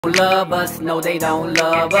Love us, no they don't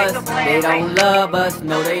love us. They don't love us,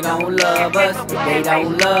 no they don't love us. They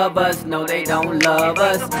don't love us, no they don't love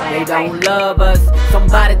us. They don't love us.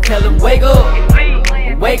 Somebody tell them wake up,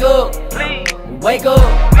 wake up, wake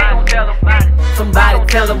up. Somebody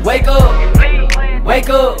tell them wake up, wake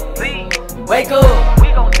up, wake up.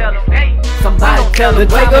 Somebody tell them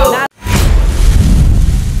wake up.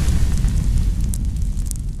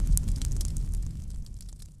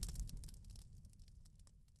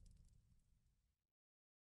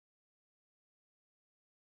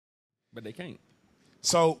 But they can't.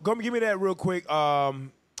 So, give me that real quick,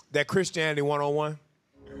 that Christianity 101.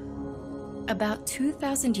 About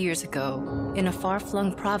 2,000 years ago, in a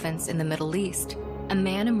far-flung province in the Middle East, a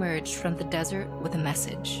man emerged from the desert with a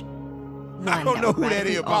message. I don't know who that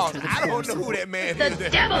is, boss. I don't know who that man is. The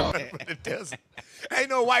devil! The desert. Ain't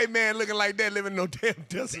no white man looking like that living in no damn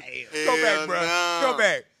desert. Go back, bro. Go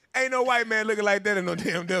back. Ain't no white man looking like that in no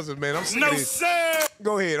damn desert, man. I'm sick of this. Sir.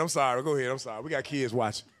 Go ahead. I'm sorry. Go ahead. I'm sorry. We got kids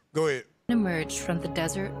watching. Go ahead. Emerged from the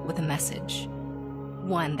desert with a message.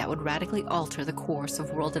 One that would radically alter the course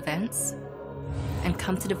of world events and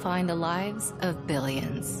come to define the lives of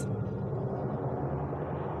billions.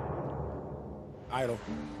 Idol.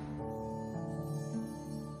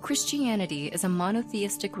 Christianity is a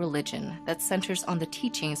monotheistic religion that centers on the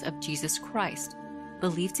teachings of Jesus Christ,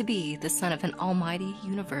 believed to be the Son of an almighty,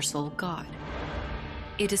 universal God.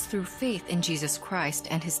 It is through faith in Jesus Christ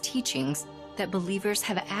and his teachings that believers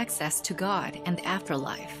have access to God and the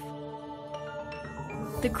afterlife.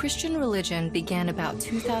 The Christian religion began about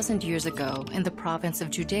 2,000 years ago in the province of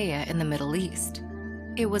Judea in the Middle East.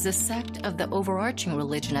 It was a sect of the overarching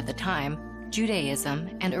religion at the time, Judaism,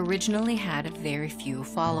 and originally had very few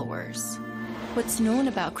followers. What's known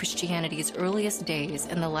about Christianity's earliest days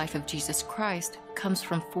in the life of Jesus Christ comes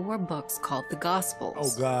from 4 books called the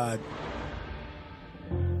Gospels. Oh, God.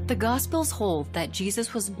 The Gospels hold that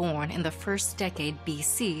Jesus was born in the 1st decade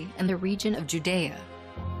BC in the region of Judea.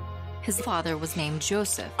 His father was named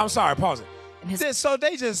Joseph. I'm sorry, pause it. So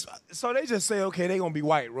they just say, okay, they're gonna be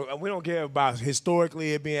white. We don't care about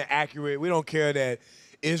historically it being accurate. We don't care that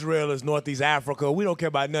Israel is Northeast Africa. We don't care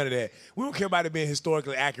about none of that. We don't care about it being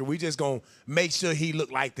historically accurate. We just gonna make sure he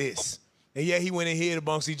looked like this. And yeah, he went and hid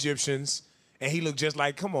amongst Egyptians, and he looked just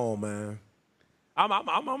like, come on, man.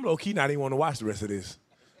 I'm low key not even want to watch the rest of this.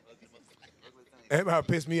 Everybody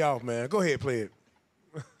pissed me off, man. Go ahead, play it.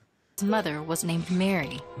 His mother was named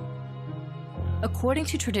Mary. According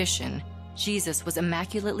to tradition, Jesus was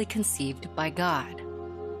immaculately conceived by God.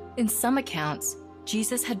 In some accounts,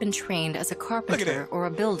 Jesus had been trained as a carpenter or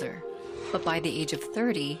a builder, but by the age of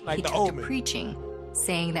 30, he took to preaching,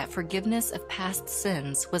 saying that forgiveness of past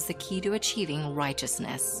sins was the key to achieving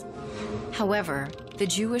righteousness. However, the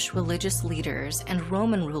Jewish religious leaders and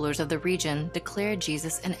Roman rulers of the region declared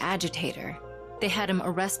Jesus an agitator. They had him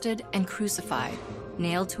arrested and crucified,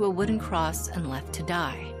 nailed to a wooden cross, and left to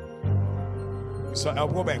die. So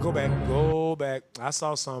go back. I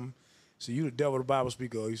saw something. So you the devil, the Bible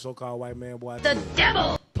speaker, you so-called white man, boy. The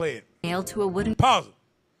devil! Play it. Nailed to a wooden... Pause it.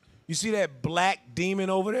 You see that black demon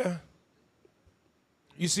over there?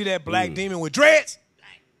 You see that black demon with dreads?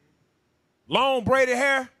 Long braided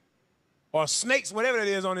hair? Or snakes, whatever it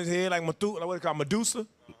is on his head, like what they call Medusa?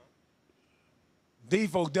 These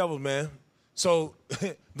folks devils, man. So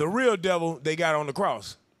the real devil they got on the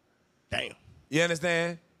cross. Damn. You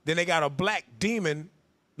understand? Then they got a black demon,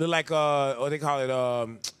 look like what they call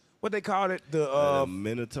it, what they call it? The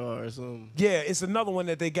Minotaur or something. Yeah, it's another one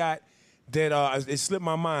that they got that it slipped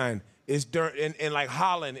my mind. It's dirt in like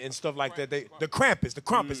Holland and stuff like that. The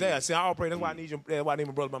Krampus. Yeah, see, I'll pray. That's why I need you. That's why I need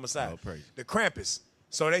my brother by my side. The Krampus.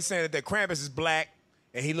 So they saying that the Krampus is black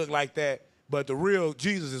and he looked like that, but the real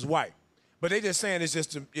Jesus is white. But they just saying it's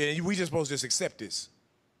just we just supposed to just accept this.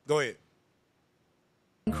 Go ahead.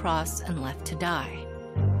 Cross and left to die.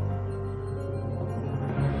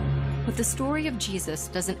 But the story of Jesus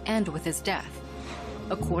doesn't end with his death.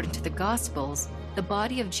 According to the Gospels, the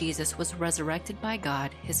body of Jesus was resurrected by God,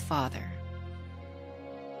 his Father.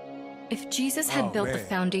 If Jesus had built the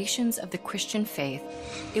foundations of the Christian faith,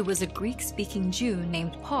 it was a Greek-speaking Jew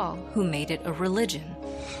named Paul who made it a religion.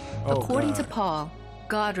 According to Paul,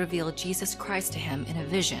 God revealed Jesus Christ to him in a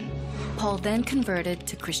vision. Paul then converted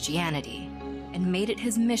to Christianity and made it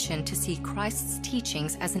his mission to see Christ's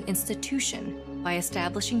teachings as an institution by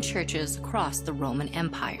establishing churches across the Roman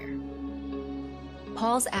Empire.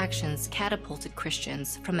 Paul's actions catapulted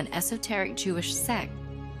Christians from an esoteric Jewish sect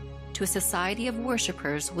to a society of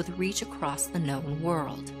worshipers with reach across the known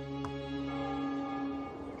world.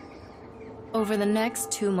 Over the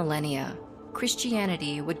next 2 millennia,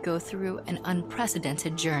 Christianity would go through an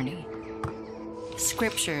unprecedented journey.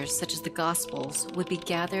 Scriptures, such as the Gospels, would be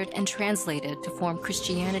gathered and translated to form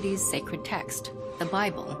Christianity's sacred text, the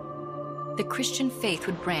Bible. The Christian faith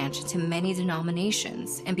would branch into many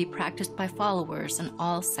denominations and be practiced by followers on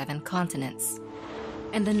all 7 continents.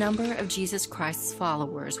 And the number of Jesus Christ's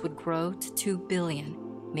followers would grow to 2 billion,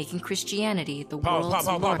 making Christianity the world's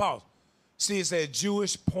Pause. See, it said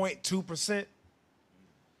Jewish 0.2%.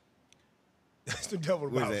 That's the double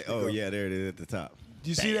mouse. Oh, yeah, there it is at the top. Do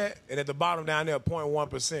you see that? And at the bottom down there,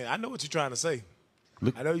 0.1%. I know what you're trying to say.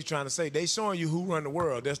 I know what you're trying to say. They showing you who run the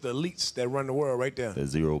world. That's the elites that run the world right there.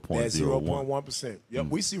 That's 0.01. That's 0.1%. Yep,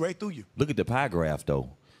 we see right through you. Look at the pie graph, though.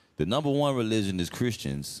 The number 1 religion is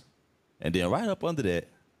Christians, and then right up under that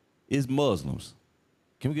is Muslims.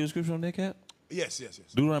 Can we get a scripture on that, Cap? Yes.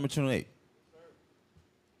 Deuteronomy 28.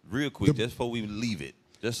 Real quick, just before we leave it,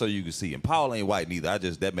 just so you can see. And Paul ain't white neither.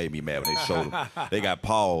 That made me mad when they showed him. They got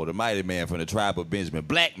Paul, the mighty man from the tribe of Benjamin,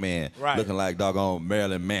 black man, looking like doggone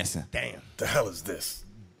Marilyn Manson. Damn. The hell is this?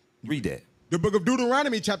 Read that. The book of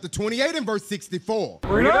Deuteronomy, chapter 28 and verse 64.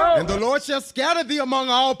 And the Lord shall scatter thee among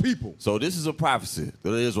all people. So this is a prophecy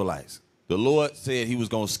to the Israelites. The Lord said he was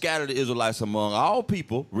going to scatter the Israelites among all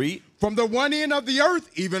people. Read. From the one end of the earth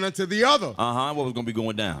even unto the other. What was going to be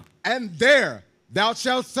going down? And there thou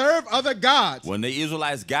shalt serve other gods. When the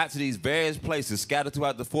Israelites got to these various places scattered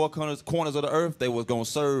throughout the 4 corners of the earth, they was going to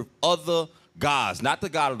serve other gods. Not the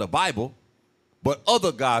God of the Bible, but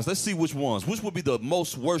other gods. Let's see which ones. Which would be the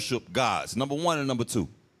most worshiped gods? Number 1 and number 2.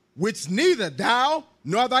 Which neither thou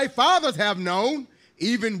nor thy fathers have known,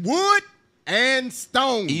 even wood and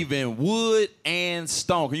stone. Even wood and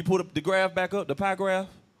stone. Can you put up the graph back up, the pie graph?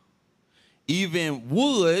 Even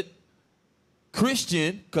wood,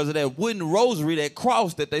 Christian, because of that wooden rosary, that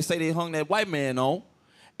cross that they say they hung that white man on,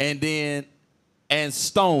 and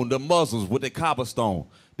stone, the Muslims with the cobblestone,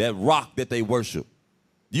 that rock that they worship.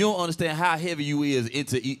 You don't understand how heavy you is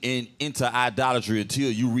into idolatry until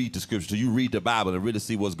you read the scripture, until you read the Bible and really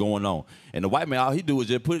see what's going on. And the white man, all he do is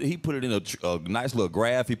just put it in a nice little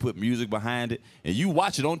graph. He put music behind it, and you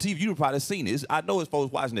watch it on TV. You've probably seen it. I know it's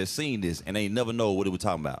folks watching that seen this and they ain't never know what it was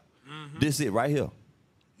talking about. This it right here.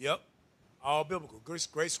 Yep. All biblical. Great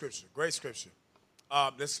scripture. Great scripture.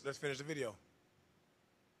 Let's finish the video.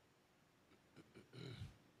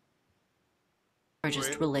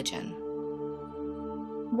 Largest religion.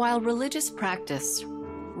 While religious practice,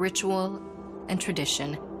 ritual, and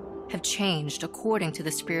tradition have changed according to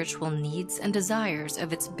the spiritual needs and desires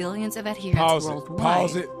of its billions of adherents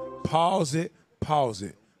worldwide. Pause it.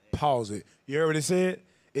 You heard what it said?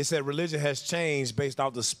 It said religion has changed based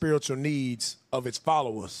off the spiritual needs of its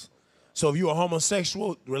followers. So if you're a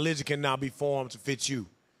homosexual, religion can now be formed to fit you.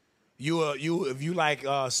 If you like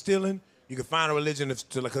stealing, you can find a religion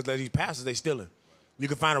because these pastors, they stealing. You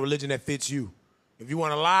can find a religion that fits you. If you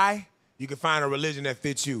want to lie, you can find a religion that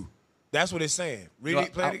fits you. That's what it's saying. Read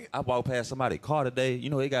it, play it again. I walked past somebody's car today. You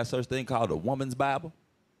know they got such thing called a woman's Bible?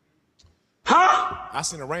 Huh? I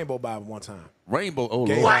seen a rainbow Bible one time. Rainbow? Oh,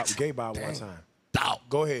 gay Lord. Gay Bible one time. Dog.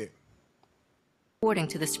 Go ahead. According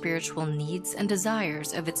to the spiritual needs and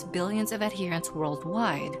desires of its billions of adherents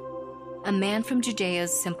worldwide, a man from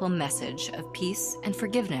Judea's simple message of peace and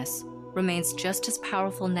forgiveness remains just as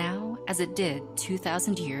powerful now as it did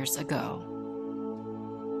 2,000 years ago.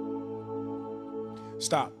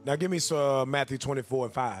 Stop. Now give me Matthew 24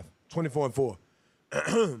 and 5. 24 and 4.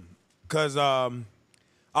 Because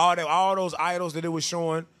all those idols that it was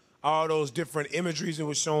showing, all those different imageries it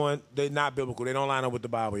was showing, they're not biblical. They don't line up with the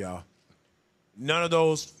Bible, y'all. None of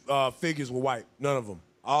those figures were white. None of them.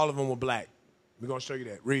 All of them were black. We're going to show you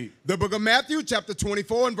that. Read. The book of Matthew, chapter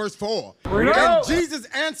 24 and verse 4. And Jesus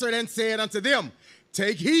answered and said unto them,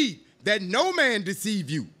 take heed that no man deceive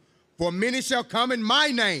you. For many shall come in my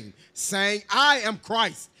name, saying, I am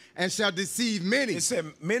Christ, and shall deceive many. It said,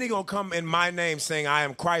 many going to come in my name, saying, I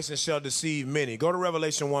am Christ, and shall deceive many. Go to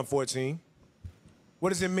Revelation 1:14. What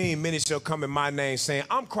does it mean, many shall come in my name, saying,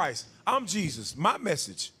 I'm Christ, I'm Jesus, my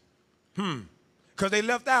message? Because they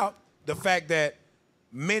left out the fact that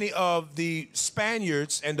many of the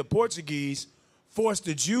Spaniards and the Portuguese forced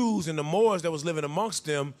the Jews and the Moors that was living amongst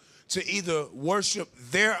them to either worship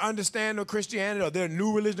their understanding of Christianity or their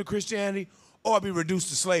new religion of Christianity or be reduced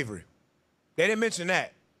to slavery. They didn't mention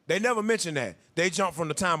that. They never mentioned that. They jumped from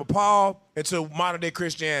the time of Paul into modern-day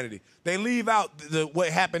Christianity. They leave out what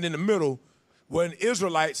happened in the middle when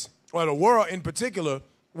Israelites, or the world in particular,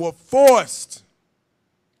 were forced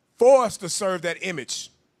to serve that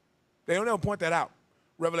image. They don't ever point that out.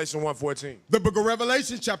 Revelation 1:14. The book of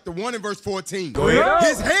Revelation, chapter 1 and verse 14. Go ahead.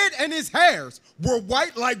 His head and his hairs were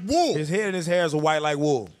white like wool. His head and his hairs were white like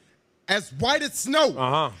wool. as white as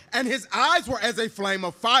snow, and his eyes were as a flame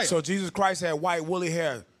of fire. So Jesus Christ had white woolly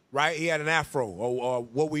hair, right? He had an afro, or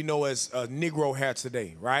what we know as Negro hair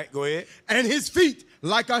today, right? Go ahead. And his feet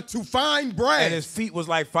like unto fine brass. And his feet was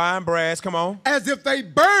like fine brass, come on. As if they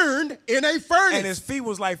burned in a furnace. And his feet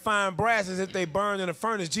was like fine brass, as if they burned in a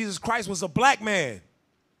furnace. Jesus Christ was a black man.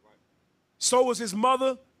 So was his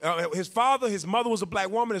mother. His father, his mother was a black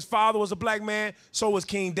woman. His father was a black man. So was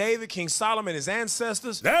King David, King Solomon, his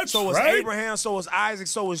ancestors. So was Abraham. So was Isaac.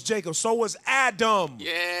 So was Jacob. So was Adam.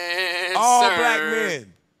 Yes, all sir. Black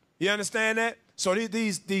men. You understand that? So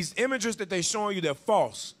these images that they're showing you, they're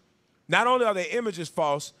false. Not only are the images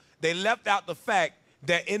false, they left out the fact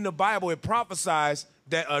that in the Bible it prophesies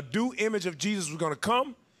that a due image of Jesus was going to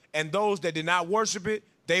come, and those that did not worship it,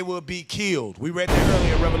 they will be killed. We read that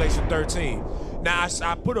earlier in Revelation 13. Now,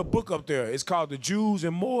 I put a book up there. It's called The Jews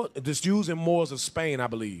and Moors of Spain, I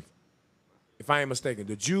believe, if I ain't mistaken.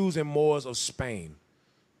 The Jews and Moors of Spain.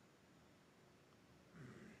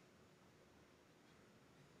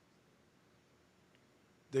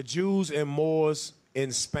 The Jews and Moors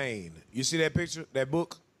in Spain. You see that picture, that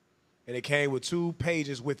book? And it came with 2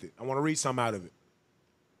 pages with it. I want to read some out of it.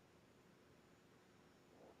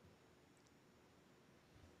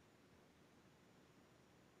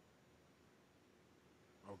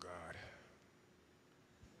 Oh, God.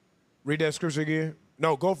 Read that scripture again.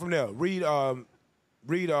 No, go from there. Read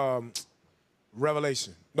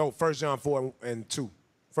Revelation. No, 1 John 4 and 2.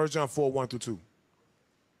 1 John 4, 1 through 2.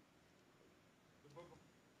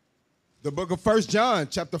 The book of 1 John,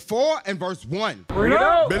 chapter 4 and verse 1.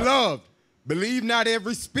 Beloved, believe not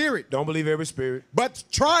every spirit. Don't believe every spirit. But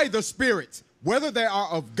try the spirits, whether they are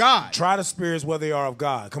of God. Try the spirits, whether they are of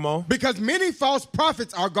God. Come on. Because many false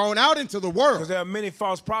prophets are gone out into the world. Because there are many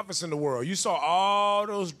false prophets in the world. You saw all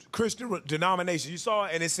those Christian denominations. You saw,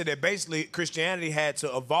 and it said that basically Christianity had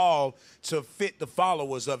to evolve to fit the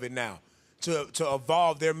followers of it now. To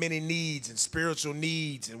evolve their many needs and spiritual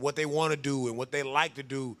needs and what they want to do and what they like to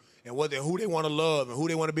do. And who they want to love and who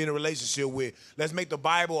they want to be in a relationship with. Let's make the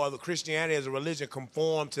Bible or the Christianity as a religion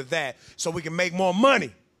conform to that so we can make more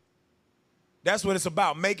money. That's what it's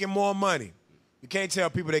about, making more money. We can't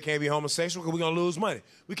tell people they can't be homosexual because we're going to lose money.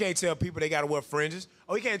 We can't tell people they got to wear fringes.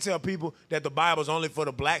 Or we can't tell people that the Bible is only for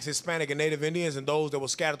the blacks, Hispanic, and Native Indians and those that were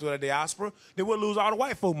scattered through the diaspora. Then we'll lose all the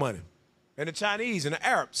white folk money and the Chinese and the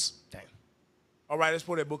Arabs. Damn. All right, let's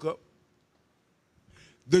pull that book up.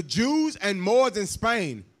 The Jews and Moors in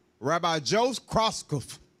Spain. Rabbi Joseph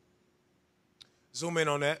Kroskov. Zoom in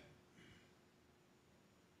on that.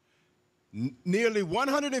 Nearly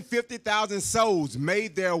 150,000 souls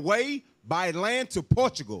made their way by land to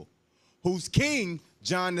Portugal, whose king,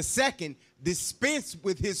 John II, dispensed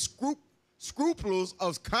with his scruples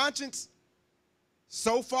of conscience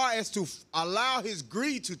so far as to allow his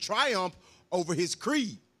greed to triumph over his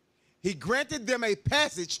creed. He granted them a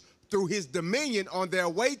passage through his dominion on their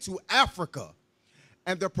way to Africa,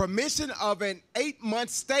 and the permission of an 8-month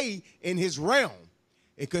stay in his realm,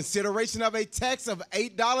 in consideration of a tax of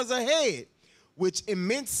 $8 a head, which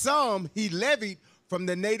immense sum he levied from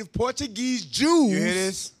the native Portuguese Jews. You hear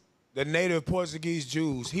this? The native Portuguese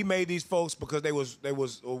Jews. He made these folks because they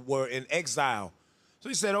were in exile. So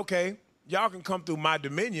he said, okay, y'all can come through my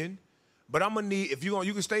dominion, but I'm gonna need, if you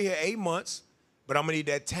can stay here 8 months, but I'm gonna need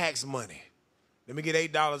that tax money. Let me get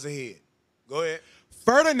 $8 a head. Go ahead.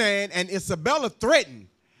 Ferdinand and Isabella threatened,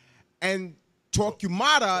 and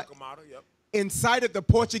Torquemada incited the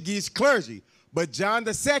Portuguese clergy. But John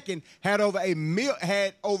II had over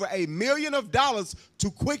 $1 million to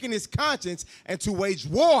quicken his conscience and to wage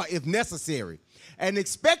war if necessary. And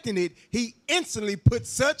expecting it, he instantly put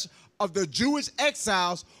such of the Jewish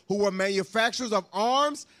exiles who were manufacturers of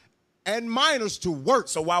arms and miners to work.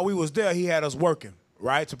 So while we was there, he had us working,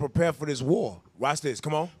 right, to prepare for this war. Watch this,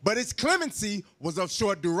 come on. But its clemency was of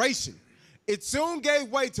short duration. It soon gave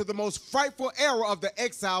way to the most frightful era of the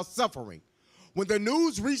exiles' suffering. When the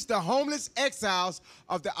news reached the homeless exiles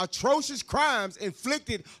of the atrocious crimes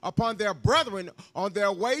inflicted upon their brethren on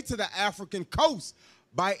their way to the African coast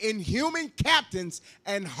by inhuman captains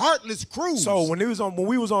and heartless crews. So when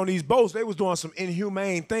we was on these boats, they was doing some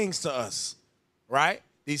inhumane things to us, right?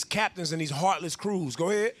 These captains and these heartless crews.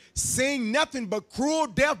 Go ahead. Seeing nothing but cruel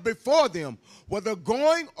death before them, whether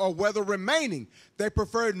going or whether remaining, they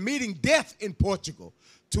preferred meeting death in Portugal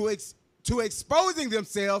to exposing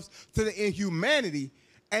themselves to the inhumanity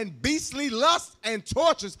and beastly lust and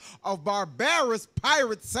tortures of barbarous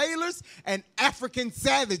pirate sailors and African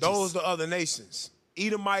savages. Those are the other nations.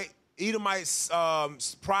 Edomites,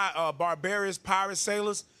 barbarous pirate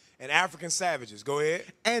sailors, and African savages. Go ahead.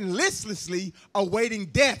 And listlessly awaiting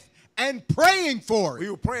death and praying for it. We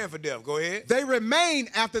were praying for death. Go ahead. They remained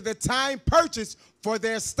after the time purchased for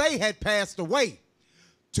their stay had passed away.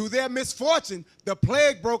 To their misfortune, the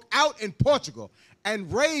plague broke out in Portugal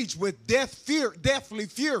and raged with deathly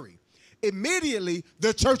fury. Immediately,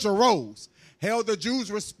 the church arose, held the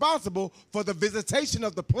Jews responsible for the visitation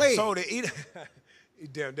of the plague. So the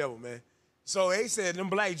damn devil, man. So they said them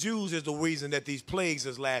black Jews is the reason that these plagues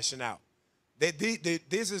is lashing out.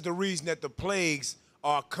 This is the reason that the plagues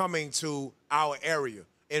are coming to our area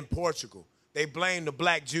in Portugal. They blame the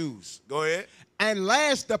black Jews. Go ahead. And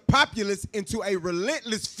lashed the populace into a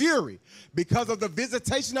relentless fury because of the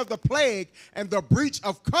visitation of the plague and the breach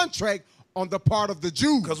of contract on the part of the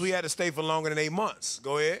Jews. Because we had to stay for longer than 8 months.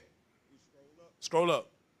 Go ahead. Scroll up.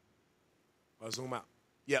 Or zoom out.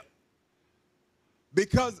 Yep.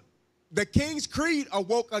 Because the king's greed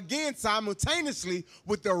awoke again simultaneously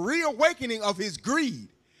with the reawakening of his greed.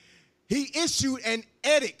 He issued an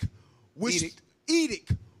edict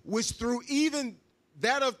which threw even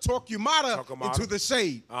that of Torquemada into the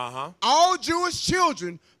shade. All Jewish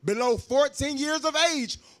children below 14 years of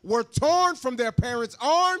age were torn from their parents'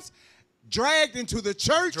 arms, dragged into the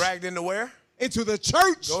church. Dragged into where? Into the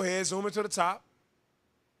church. Go ahead, zoom into the top.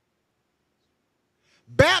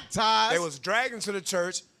 Baptized. They was dragged into the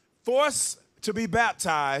church, forced to be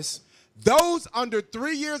baptized. Those under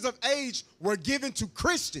 3 years of age were given to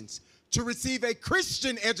Christians to receive a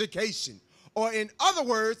Christian education, or in other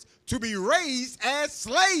words, to be raised as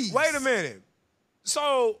slaves. Wait a minute.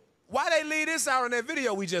 So why they leave this out in that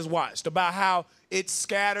video we just watched about how it's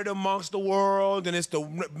scattered amongst the world and it's the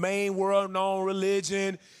main world-known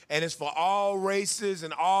religion and it's for all races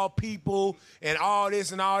and all people and all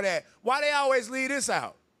this and all that? Why they always leave this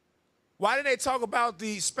out? Why didn't they talk about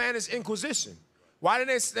the Spanish Inquisition? Why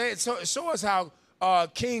didn't they show us how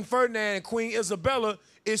King Ferdinand and Queen Isabella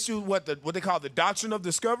issued what they call the Doctrine of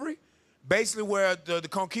Discovery? Basically where the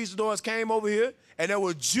conquistadors came over here and there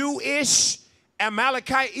were Jewish,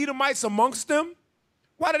 Amalekite, Edomites amongst them.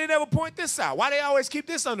 Why did they never point this out? Why they always keep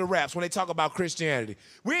this under wraps when they talk about Christianity?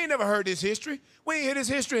 We ain't never heard this history. We ain't hear this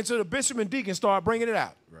history until the bishop and deacon started bringing it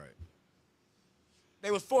out. Right.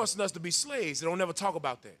 They was forcing us to be slaves. They don't never talk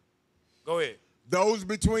about that. Go ahead. Those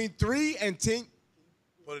between 3 and 10.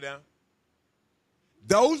 Put it down.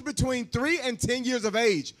 Those between 3 and 10 years of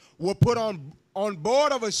age were put on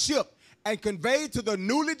board of a ship and conveyed to the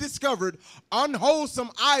newly discovered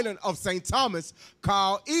unwholesome island of St. Thomas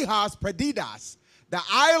called Illas Perdidas, the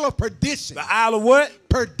Isle of Perdition. The Isle of what?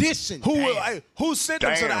 Perdition. Who sent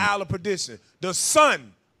them to the Isle of Perdition? The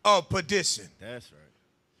son of perdition. That's right.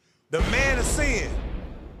 The man of sin.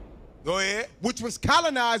 Go ahead. Which was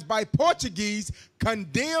colonized by Portuguese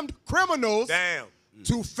condemned criminals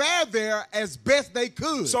to fare there as best they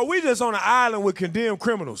could. So we just on an island with condemned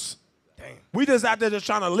criminals. Damn. We just out there just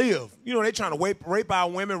trying to live. You know, they trying to rape our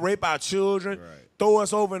women, rape our children, throw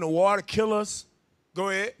us over in the water, kill us. Go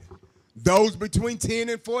ahead. Those between 10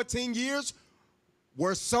 and 14 years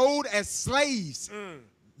were sold as slaves.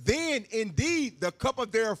 Then, indeed, the cup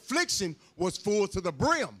of their affliction was full to the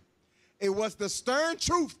brim. It was the stern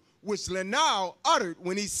truth which Lenau uttered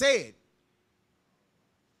when he said,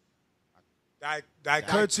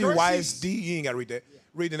 Dichurti wives D. You ain't got to read that.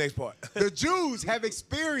 Read the next part. The Jews have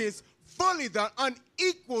experienced fully the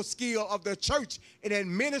unequal skill of the church in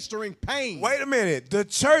administering pain. Wait a minute. The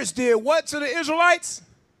church did what to the Israelites?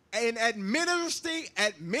 And administering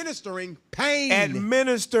pain.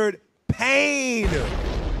 Administered pain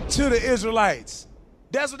to the Israelites.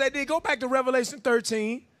 That's what they did. Go back to Revelation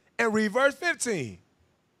 13 and read verse 15.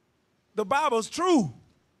 The Bible's true,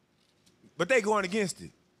 but they going against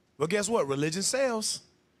it. But guess what? Religion sells.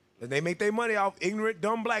 And they make their money off ignorant,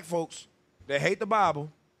 dumb black folks that hate the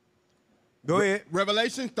Bible. Go ahead.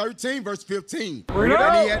 Revelation 13, verse 15. Bring it And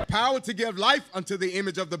up. he had power to give life unto the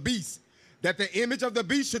image of the beast, that the image of the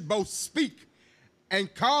beast should both speak,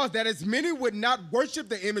 and cause that as many would not worship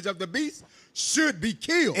the image of the beast should be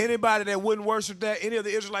killed. Anybody that wouldn't worship that, any of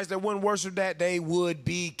the Israelites that wouldn't worship that, they would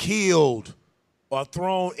be killed or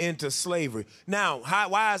thrown into slavery. Now,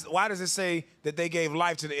 why does it say that they gave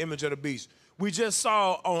life to the image of the beast? We just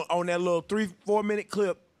saw on that little 3-4 minute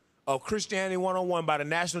clip of Christianity 101 by the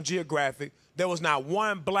National Geographic, there was not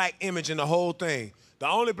one black image in the whole thing. The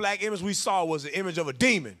only black image we saw was the image of a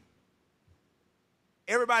demon.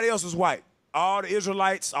 Everybody else was white. All the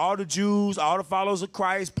Israelites, all the Jews, all the followers of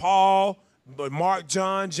Christ, Paul, Mark,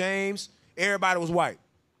 John, James, everybody was white.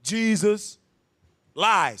 Jesus,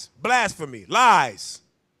 lies, blasphemy, lies.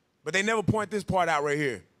 But they never point this part out right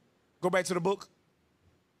here. Go back to the book.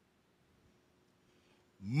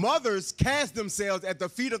 Mothers cast themselves at the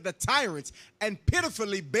feet of the tyrants and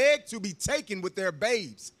pitifully begged to be taken with their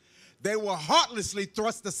babes. they were heartlessly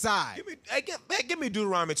thrust aside. Give me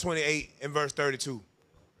Deuteronomy 28 and verse 32.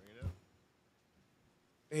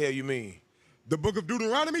 The hell you mean? The book of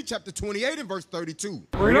Deuteronomy, chapter 28 and verse 32.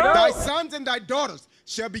 Bring it up. Thy sons and thy daughters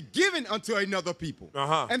shall be given unto another people,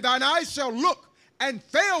 and thine eyes shall look and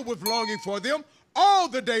fail with longing for them all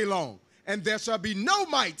the day long, and there shall be no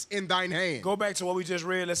might in thine hand. Go back to what we just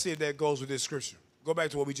read. Let's see if that goes with this scripture. Go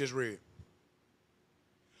back to what we just read.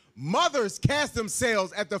 Mothers cast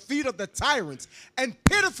themselves at the feet of the tyrants and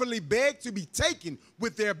pitifully begged to be taken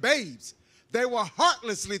with their babes. They were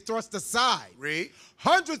heartlessly thrust aside. Read.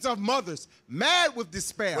 Hundreds of mothers, mad with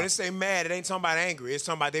despair. When they say mad, it ain't talking about angry. It's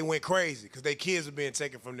talking about they went crazy because their kids are being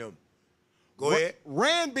taken from them. Go ahead.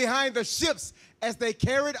 Ran behind the ships as they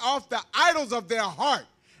carried off the idols of their heart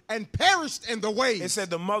and perished in the waves. It said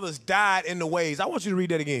the mothers died in the waves. I want you to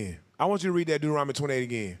read that again. I want you to read that Deuteronomy 28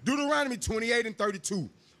 again. Deuteronomy 28 and 32.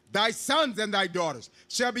 Thy sons and thy daughters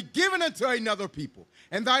shall be given unto another people,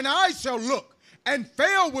 and thine eyes shall look and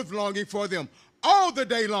fail with longing for them all the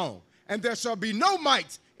day long, and there shall be no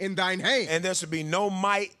might in thine hand. And there shall be no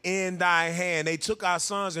might in thy hand. They took our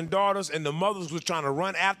sons and daughters, and the mothers was trying to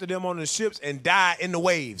run after them on the ships and die in the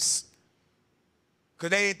waves. Because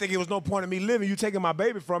they didn't think it was no point in me living. You taking my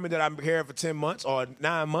baby from me that I'm carrying for 10 months or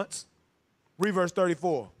 9 months. Read verse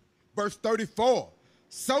 34. Verse 34.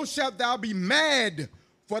 So shalt thou be mad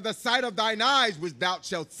for the sight of thine eyes which thou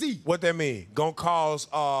shalt see. What that mean? Gonna cause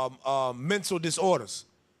mental disorders,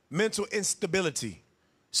 mental instability.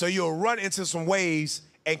 So you'll run into some ways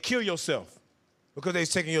and kill yourself because they're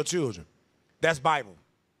taking your children. That's Bible.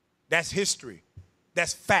 That's history.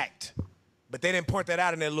 That's fact. But they didn't point that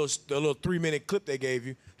out in that little 3-minute clip they gave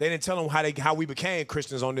you. They didn't tell them how we became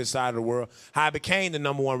Christians on this side of the world, how it became the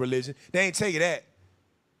 #1 religion. They ain't tell you that.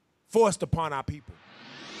 Forced upon our people.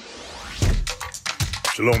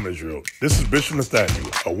 Shalom, Israel. This is Bishop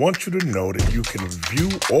Nathaniel. I want you to know that you can view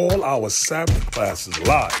all our Sabbath classes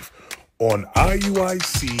live on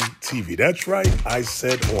IUIC TV. That's right, I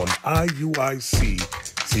said on IUIC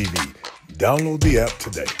TV. Download the app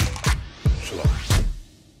today. Shalom.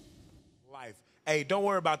 Life. Hey, don't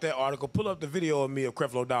worry about that article. Pull up the video of me of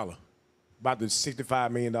Creflo Dollar about the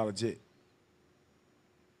 $65 million jet.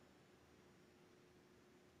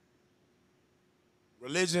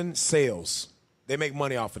 Religion sales. They make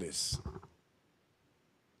money off of this.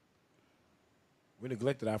 We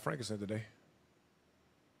neglected our frankincense today.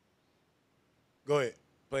 Go ahead.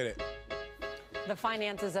 Play that. The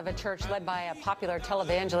finances of a church led by a popular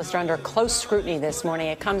televangelist are under close scrutiny this morning.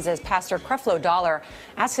 It comes as Pastor Creflo Dollar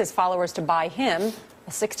asks his followers to buy him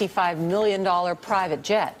a $65 million private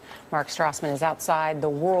jet. Mark Strassman is outside the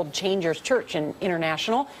World Changers Church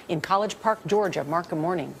International in College Park, Georgia. Mark, good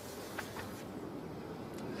morning.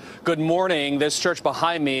 Good morning. This church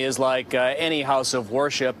behind me is like any house of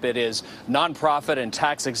worship. It is nonprofit and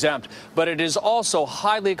tax exempt, but it is also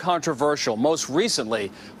highly controversial, most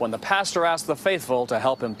recently when the pastor asked the faithful to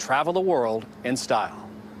help him travel the world in style.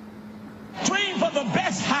 Dream for the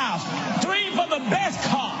best house. Dream for the best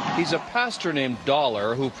car. He's a pastor named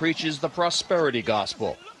Dollar who preaches the prosperity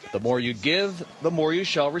gospel. The more you give, the more you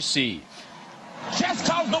shall receive. Just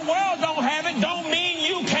because the world don't have it don't mean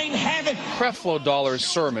you can't have it. Creflo Dollar's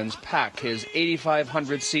sermons pack his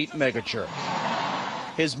 8,500-seat megachurch.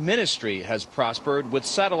 His ministry has prospered with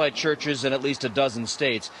satellite churches in at least a dozen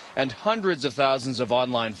states and hundreds of thousands of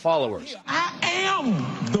online followers. I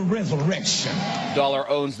am the resurrection. Dollar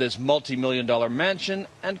owns this multi-million-dollar mansion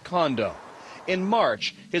and condo. In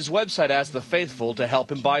March, his website asked the faithful to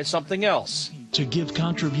help him buy something else. To give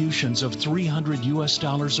contributions of $300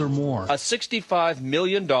 US or more. A $65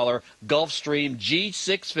 million Gulfstream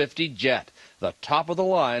G650 jet, the top of the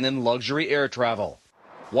line in luxury air travel.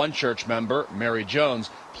 One church member, Mary Jones,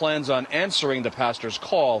 plans on answering the pastor's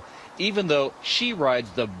call, even though she rides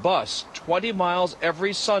the bus 20 miles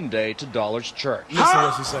every Sunday to Dollar's church. Listen to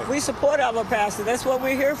what she said. We support our pastor. That's what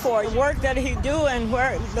we're here for. The work that he do and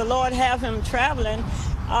where the Lord have him traveling,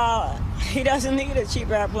 he doesn't need a cheap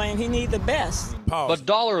airplane. He needs the best. Pause. But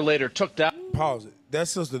Dollar later took down. Pause it. That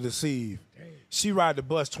sister deceived. She ride the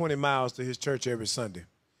bus 20 miles to his church every Sunday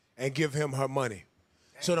and give him her money.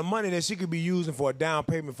 So the money that she could be using for a down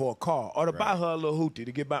payment for a car or to buy her a little hootie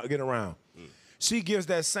to get around, she gives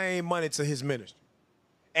that same money to his ministry.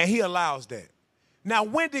 And he allows that. Now,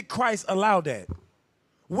 when did Christ allow that?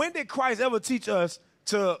 When did Christ ever teach us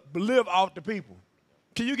to live off the people?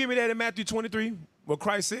 Can you give me that in Matthew 23, where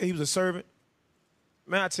Christ said he was a servant?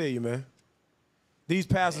 Man, I tell you, man, these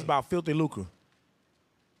pastors about filthy lucre,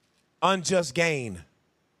 unjust gain.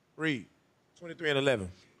 Read 23 and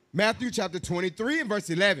 11. Matthew chapter 23 and verse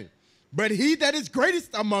 11. But he that is greatest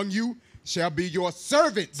among you shall be your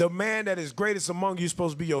servant. The man that is greatest among you is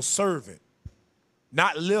supposed to be your servant,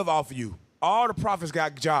 not live off of you. All the prophets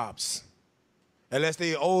got jobs. Unless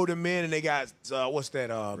they older men and they got, what's that?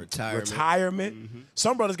 Retirement. Mm-hmm.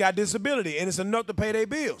 Some brothers got disability, and it's enough to pay their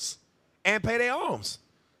bills and pay their arms.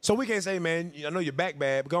 So we can't say, man, I know your back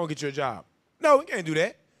bad, but go and get you a job. No, we can't do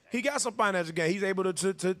that. He got some financial gain. He's able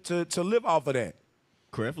to live off of that.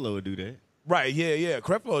 Creflo would do that. Right, yeah.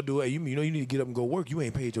 Creflo will do it. You know you need to get up and go work. You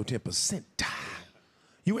ain't paid your 10%.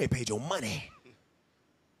 You ain't paid your money.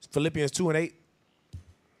 Philippians 2:8.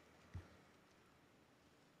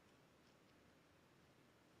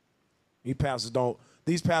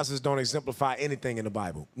 These pastors don't exemplify anything in the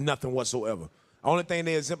Bible. Nothing whatsoever. The only thing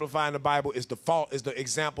they exemplify in the Bible is the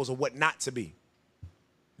examples of what not to be.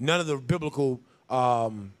 None of the biblical,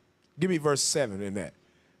 give me verse 7 in that.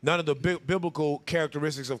 None of the biblical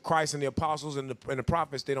characteristics of Christ and the apostles and the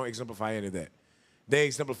prophets, they don't exemplify any of that. They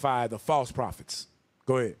exemplify the false prophets.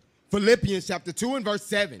 Go ahead. Philippians chapter 2 and verse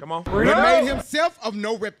 7. Come on. But made himself of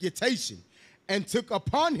no reputation and took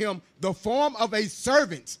upon him the form of a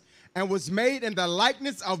servant and was made in the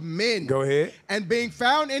likeness of men. Go ahead. And being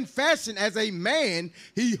found in fashion as a man,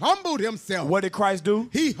 he humbled himself. What did Christ do?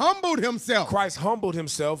 He humbled himself. Christ humbled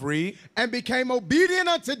himself, read. And became obedient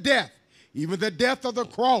unto death, even the death of the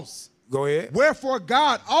cross. Go ahead. Wherefore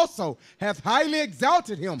God also hath highly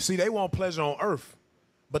exalted him. See, they want pleasure on earth.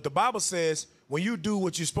 But the Bible says when you do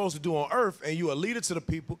what you're supposed to do on earth and you're a leader to the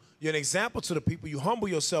people, you're an example to the people, you humble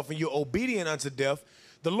yourself and you're obedient unto death,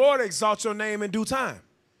 the Lord exalts your name in due time.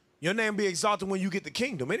 Your name be exalted when you get the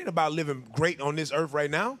kingdom. It ain't about living great on this earth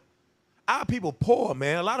right now. Our people poor,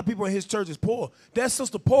 man. A lot of people in his church is poor. That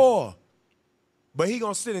sister poor. But he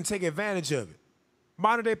gonna sit and take advantage of it.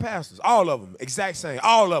 Modern day pastors, all of them, exact same,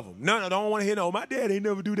 all of them. None of them don't want to hear, no, my dad ain't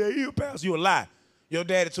never do that. He a pastor. You a lie. Your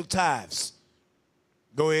daddy took tithes.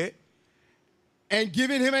 Go ahead. And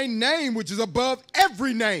giving him a name which is above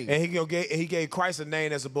every name. And he gave Christ a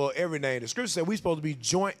name that's above every name. The scripture said we're supposed to be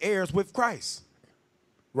joint heirs with Christ.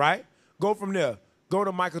 Right? Go from there. Go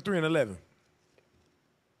to Micah 3 and 11.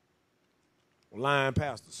 Lying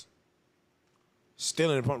pastors.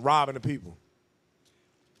 Stealing, robbing the people.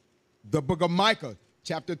 The book of Micah,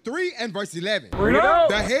 chapter 3 and verse 11.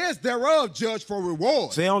 The heads thereof judge for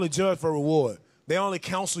reward. So they only judge for reward. They only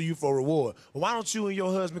counsel you for reward. Well, why don't you and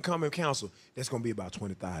your husband come and counsel? That's going to be about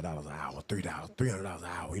 $25 an hour, $300 an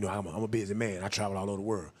hour. You know, I'm a busy man. I travel all over the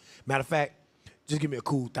world. Matter of fact, just give me a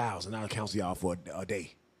cool $1,000. I'll counsel y'all for a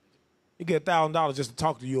day. You get $1,000 just to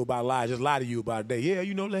talk to you about lies, just lie to you about a day. Yeah,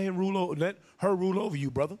 you know, let her rule over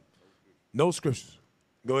you, brother. No scriptures.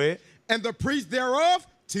 Go ahead. And the priests thereof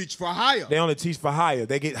teach for hire. They only teach for hire.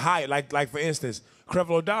 They get hired. Like for instance,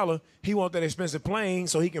 Creflo Dollar, he wants that expensive plane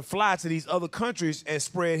so he can fly to these other countries and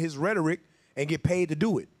spread his rhetoric and get paid to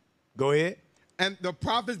do it. Go ahead. And the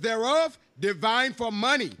prophets thereof divine for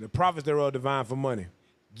money. The prophets thereof divine for money.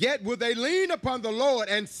 Yet will they lean upon the Lord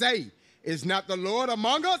and say, is not the Lord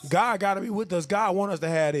among us? God got to be with us. God want us to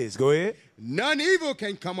have this. Go ahead. None evil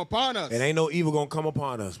can come upon us. And ain't no evil going to come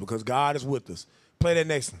upon us because God is with us. Play that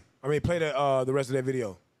next one. Play the rest of that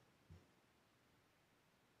video.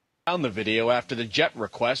 Found the video after the jet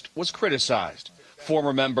request was criticized.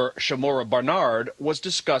 Former member Shamora Barnard was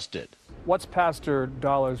disgusted. What's Pastor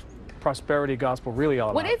Dollar's prosperity gospel really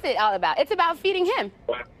all about? What is it all about? It's about feeding him.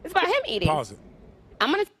 It's about him eating. Pause it.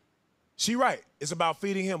 I'm going to... She right. It's about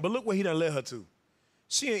feeding him. But look what he done led her to.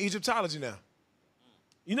 She in Egyptology now.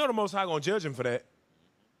 You know the Most High going to judge him for that.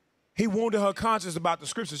 He wounded her conscience about the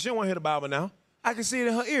scriptures. She don't want to hear the Bible now. I can see it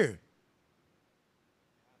in her ear.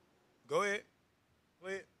 Go ahead. Go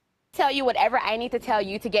ahead. Tell you whatever I need to tell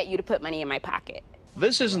you to get you to put money in my pocket.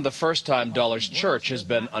 This isn't the first time Dollar's church has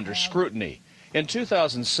been under scrutiny. In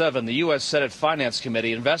 2007, the U.S. Senate Finance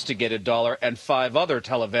Committee investigated Dollar and 5 other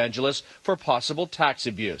televangelists for possible tax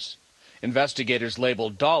abuse. Investigators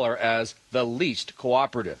labeled Dollar as the least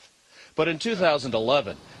cooperative. But in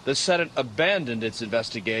 2011, the Senate abandoned its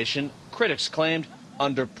investigation, critics claimed,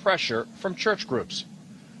 under pressure from church groups.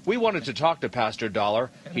 We wanted to talk to Pastor Dollar.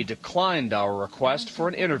 He declined our request for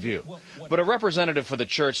an interview. But a representative for the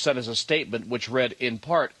church sent us a statement which read in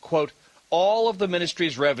part, quote, all of the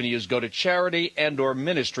ministry's revenues go to charity and/or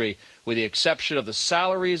ministry, with the exception of the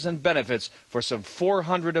salaries and benefits for some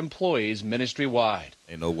 400 employees ministry-wide.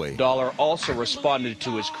 Ain't no way. Dollar also responded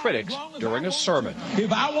to his critics during a sermon.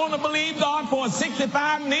 If I want to believe God for a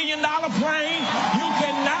 $65 million plane, you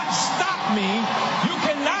cannot stop me. You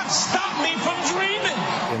cannot stop me from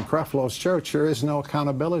dreaming. In Creflo's church, there is no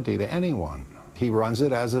accountability to anyone. He runs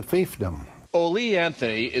it as a fiefdom. Oli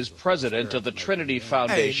Anthony is president of the Trinity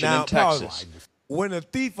Foundation in Texas. When a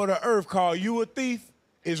thief of the earth call you a thief,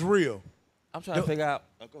 it's real. I'm trying to figure out.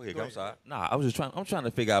 Oh, go ahead. I'm sorry. Nah, I'm trying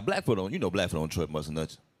to figure out. Blackfoot don't. You know, Blackfoot don't trust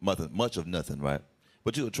much of nothing, right?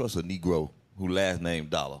 But you'll trust a Negro who last name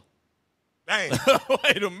Dollar. Dang.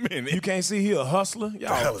 Wait a minute. You can't see he a hustler.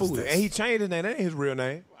 Y'all fool. And he changed his name. That ain't his real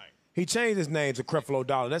name. Right. He changed his name to Creflo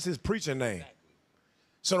Dollar. That's his preacher name. Exactly.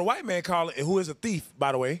 So the white man who is a thief,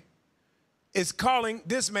 by the way, is calling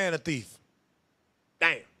this man a thief.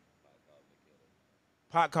 Damn.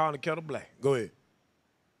 Pot calling the kettle black. Go ahead.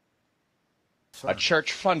 A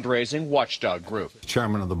church fundraising watchdog group.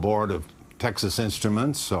 Chairman of the board of Texas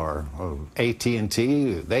Instruments or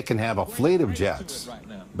AT&T, they can have a fleet of jets,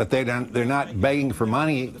 but they're not begging for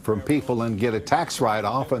money from people and get a tax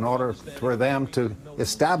write-off in order for them to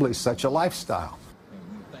establish such a lifestyle.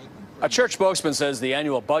 A church spokesman says the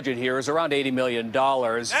annual budget here is around $80 million.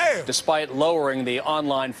 Damn. Despite lowering the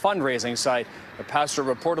online fundraising site, the pastor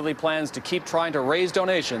reportedly plans to keep trying to raise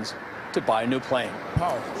donations to buy a new plane.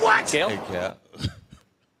 What? Gail? Hey, Cap.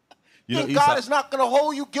 You think God is not going to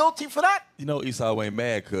hold you guilty for that? You know Esau ain't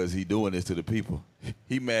mad because he doing this to the people.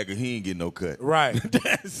 He mad because he ain't getting no cut. Right.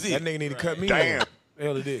 That's it. That nigga need to cut me. Damn. What the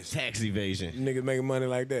hell it is? Tax evasion. Niggas making money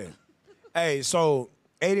like that. Hey, so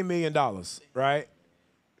 $80 million, right?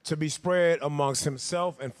 To be spread amongst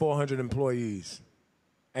himself and 400 employees.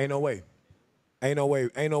 Ain't no way. Ain't no way.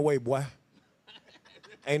 Ain't no way, boy.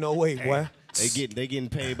 Ain't no way, boy. They getting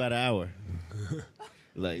paid by the hour.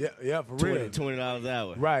 Like yeah, for real. $20 an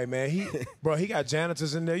hour. Right, man. He got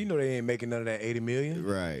janitors in there. You know they ain't making none of that $80 million.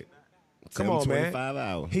 Right. Come on, man. 25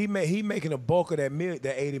 hours. He making a bulk of that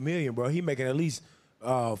 $80 million, bro. He making at least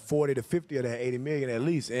 40 to 50 of that $80 million at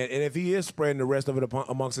least. And if he is spreading the rest of it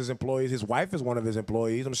amongst his employees, his wife is one of his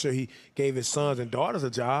employees. I'm sure he gave his sons and daughters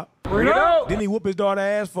a job. Didn't he whoop his daughter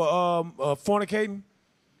ass for fornicating?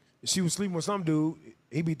 She was sleeping with some dude.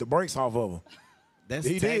 He beat the brakes off of her.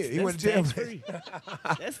 He did. He went to jail. Tax-free.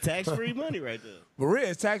 That's tax-free money right there. For real,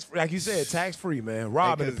 it's tax-free. Like you said, tax-free, man.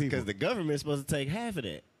 Robbing the people. Because the government's supposed to take half of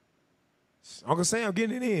that. Uncle Sam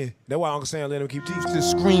getting it in. That's why Uncle Sam let him keep teaching. To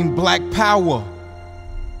scream black power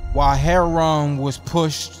while heroin was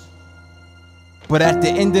pushed. But at the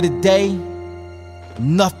end of the day,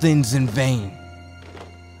 nothing's in vain.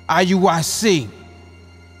 IUIC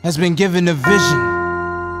has been given a vision.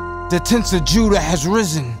 The tents of Judah has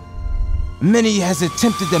risen. Many has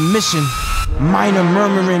attempted the mission, minor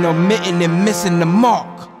murmuring, omitting, and missing the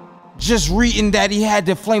mark. Just reading that he had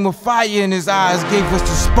the flame of fire in his eyes gave us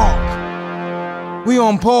the spark. We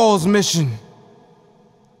on Paul's mission.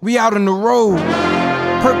 We out on the road,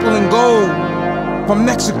 purple and gold, from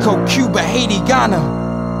Mexico, Cuba, Haiti,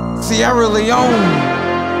 Ghana, Sierra Leone.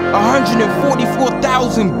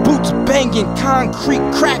 144,000 boots banging, concrete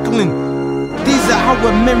crackling. These are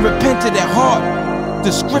our men repented at heart.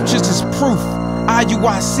 The scriptures is proof.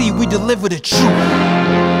 IUIC, we deliver the truth.